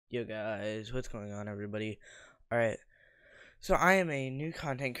Yo guys, what's going on everybody? Alright, so I am a new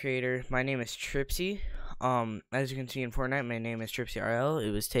content creator. My name is Tripsy. As you can see in Fortnite, my name is Tripsy RL.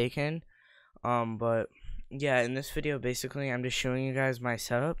 It was taken. But yeah, in this video basically I'm just showing you guys my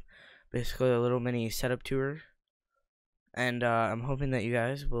setup. Basically a little mini setup tour. And I'm hoping that you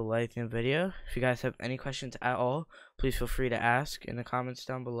guys will like the video. If you guys have any questions at all, please feel free to ask in the comments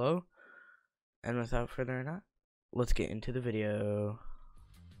down below. And without further ado, let's get into the video.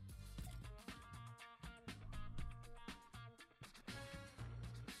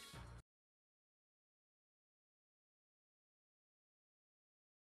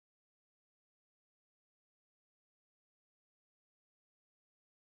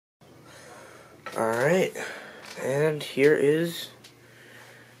 Alright, and here is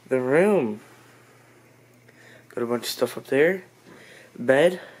the room. Got a bunch of stuff up there,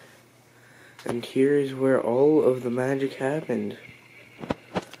 bed, and here is where all of the magic happened.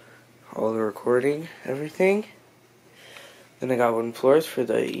 All the recording, everything. Then I got wooden floors for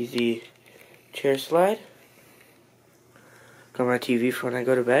the easy chair slide. Got my TV for when I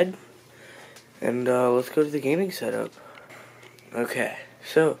go to bed. And let's go to the gaming setup. Okay,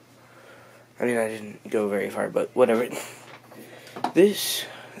 so I mean, I didn't go very far, but whatever. This,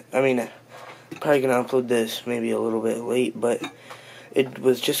 I'm probably gonna upload this maybe a little bit late, but it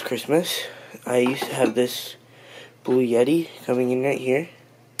was just Christmas. I used to have this Blue Yeti coming in right here.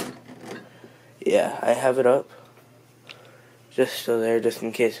 Yeah, I have it up. Just so there, just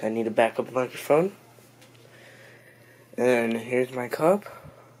in case I need a backup microphone. And here's my cup.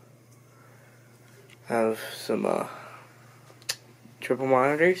 I have some triple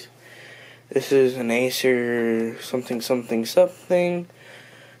monitors. This is an Acer something something something,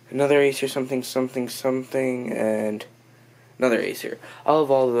 another Acer something something something, and another Acer. I'll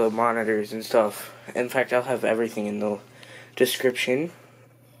have all the monitors and stuff. In fact, I'll have everything in the description.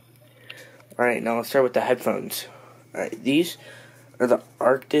 Alright, now let's start with the headphones. Alright, these are the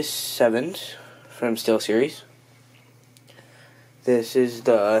Arctis 7s from SteelSeries. This is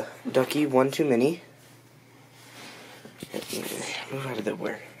the Ducky 1-2 Mini. Move out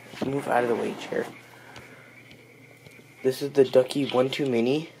of the way, chair. This is the Ducky 1-2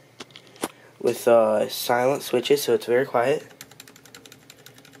 Mini with silent switches, so it's very quiet.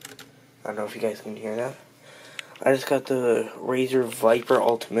 I don't know if you guys can hear that. I just got the Razer Viper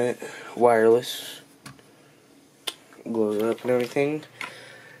Ultimate wireless. Glows up and everything.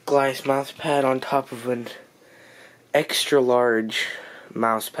 Glass mouse pad on top of an extra large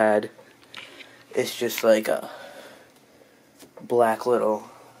mouse pad. It's just like a black little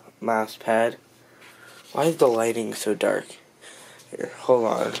mouse pad. Why is the lighting so dark? Here, hold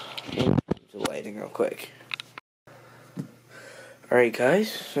on. The lighting real quick. Alright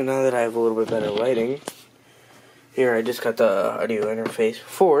guys, so now that I have a little bit better lighting, here I just got the audio interface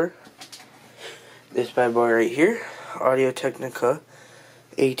for this bad boy right here, Audio Technica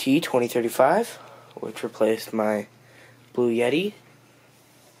AT2035, which replaced my Blue Yeti.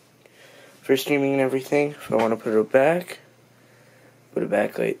 For streaming and everything, if I want to put it back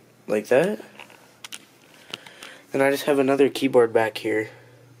like that. Then I just have another keyboard back here.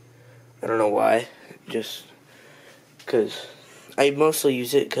 I don't know why, just because I mostly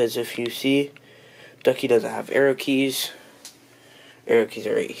use it because if you see, Ducky doesn't have arrow keys. Arrow keys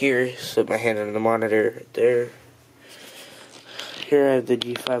are right here. Slip my hand on the monitor right there. Here I have the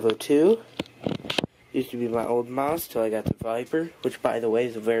G502. Used to be my old mouse till I got the Viper, which by the way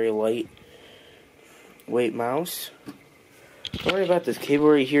is a very lightweight mouse. Don't worry about this cable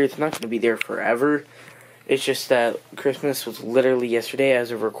right here. It's not going to be there forever. It's just that Christmas was literally yesterday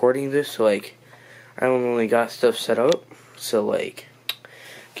as of recording this, so like I only got stuff set up, so like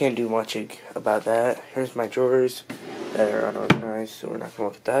can't do much about that. Here's my drawers that are unorganized, so we're not gonna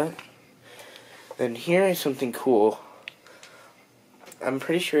look at that. Then here is something cool. I'm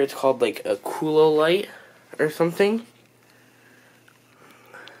pretty sure it's called like a Kulo light or something.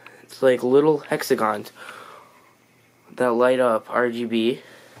 It's like little hexagons that light up RGB.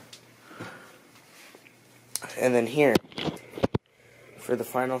 And then here, for the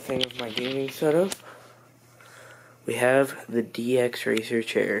final thing of my gaming setup, we have the DX Racer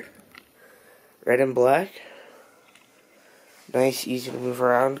chair. Red and black. Nice, easy to move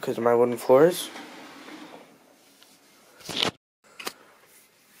around because of my wooden floors.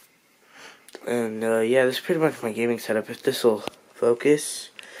 And yeah, this is pretty much my gaming setup. If this will focus.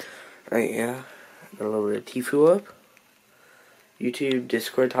 Right, yeah. Got a little bit of Tfue up. YouTube,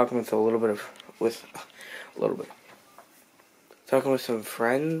 Discord, talking with talking with some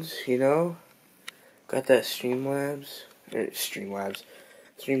friends, you know. Got that Stream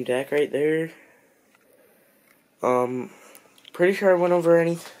Deck right there. Pretty pretty sure I went over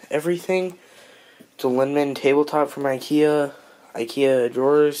everything. It's a linnmon tabletop from Ikea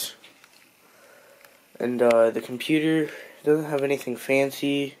drawers. And the computer doesn't have anything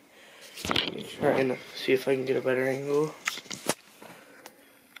fancy. Let me try and see if I can get a better angle.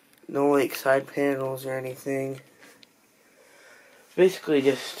 No like side panels or anything. Basically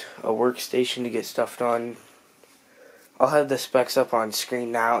just a workstation to get stuff done. I'll have the specs up on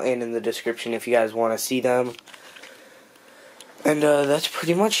screen now and in the description if you guys want to see them. And that's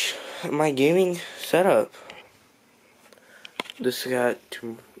pretty much my gaming setup. This got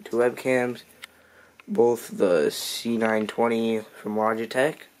two webcams, both the C920 from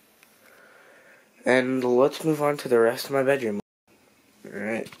Logitech. And let's move on to the rest of my bedroom.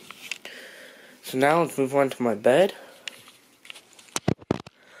 Alright. So now let's move on to my bed.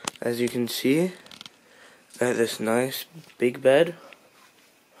 As you can see, I have this nice big bed.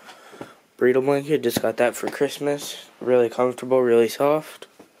 Burrito blanket, just got that for Christmas. Really comfortable, really soft.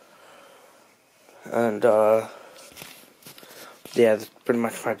 And yeah, that's pretty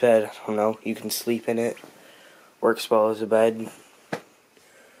much my bed. I don't know, you can sleep in it. Works well as a bed.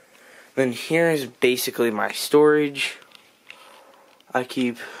 Then here is basically my storage.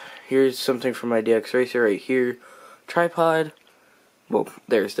 Here's something from my DX Racer right here. Tripod. Well,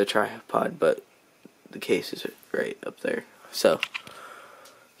 there's the tripod, but the case is right up there. So,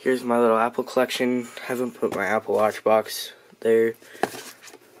 here's my little Apple collection. Haven't put my Apple Watch box there.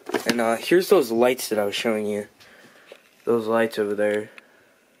 And here's those lights that I was showing you. Those lights over there.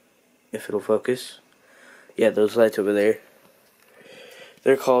 If it'll focus. Yeah, those lights over there.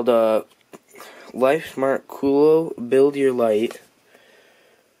 They're called Life Smart Kulo Build Your Light.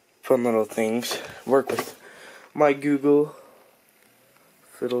 Fun little things. Work with my Google.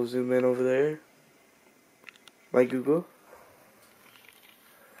 If it'll zoom in over there. My Google.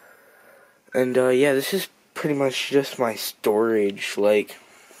 And yeah, this is pretty much just my storage. Like,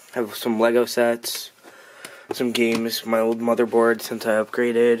 I have some Lego sets, some games, my old motherboard since I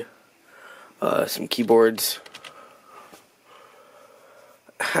upgraded, some keyboards,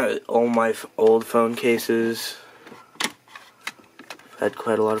 all my old phone cases. I've had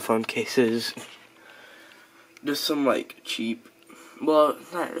quite a lot of phone cases. Just some like cheap, well,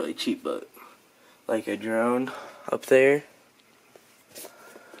 not really cheap, but like a drone up there.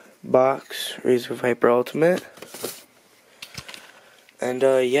 Box, Razer Viper Ultimate. And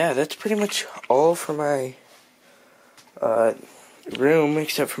yeah, that's pretty much all for my room,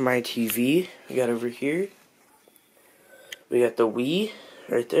 except for my TV. We got over here. We got the Wii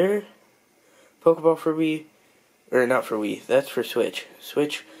right there. Pokeball for Wii. Or not for Wii, that's for Switch.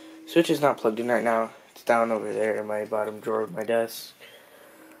 Switch is not plugged in right now. It's down over there in my bottom drawer of my desk.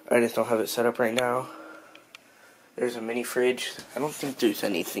 I just don't have it set up right now. There's a mini fridge. I don't think there's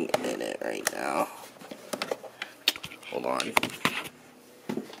anything in it right now. Hold on.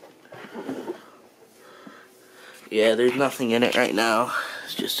 Yeah, there's nothing in it right now.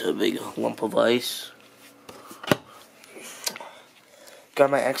 It's just a big lump of ice. Got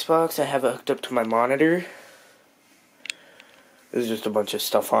my Xbox. I have it hooked up to my monitor. There's just a bunch of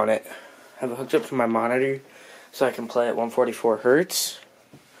stuff on it. I have it hooked up to my monitor so I can play at 144 Hertz.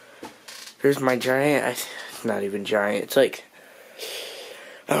 Here's my giant. It's not even giant. It's like,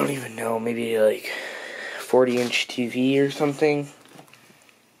 I don't even know, maybe like 40-inch TV or something.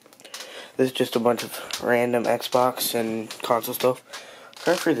 This is just a bunch of random Xbox and console stuff.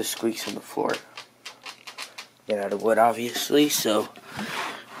 Sorry for the squeaks on the floor. Made out of wood, obviously, so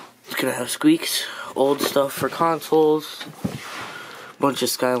it's gonna have squeaks. Old stuff for consoles. Bunch of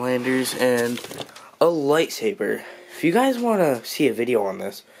Skylanders and a lightsaber. If you guys want to see a video on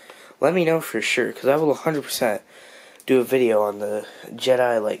this, let me know for sure, because I will 100% do a video on the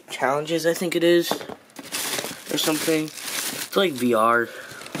Jedi like challenges, I think it is, or something. It's like VR.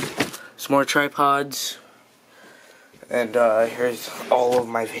 Some more tripods, and here's all of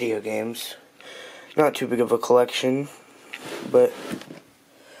my video games. Not too big of a collection, but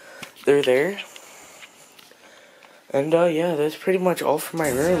they're there. And yeah, that's pretty much all for my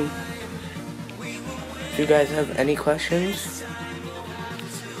room. If you guys have any questions,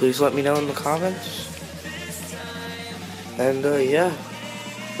 please let me know in the comments. And yeah,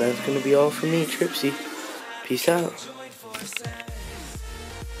 that's gonna be all for me, Tripsy. Peace out.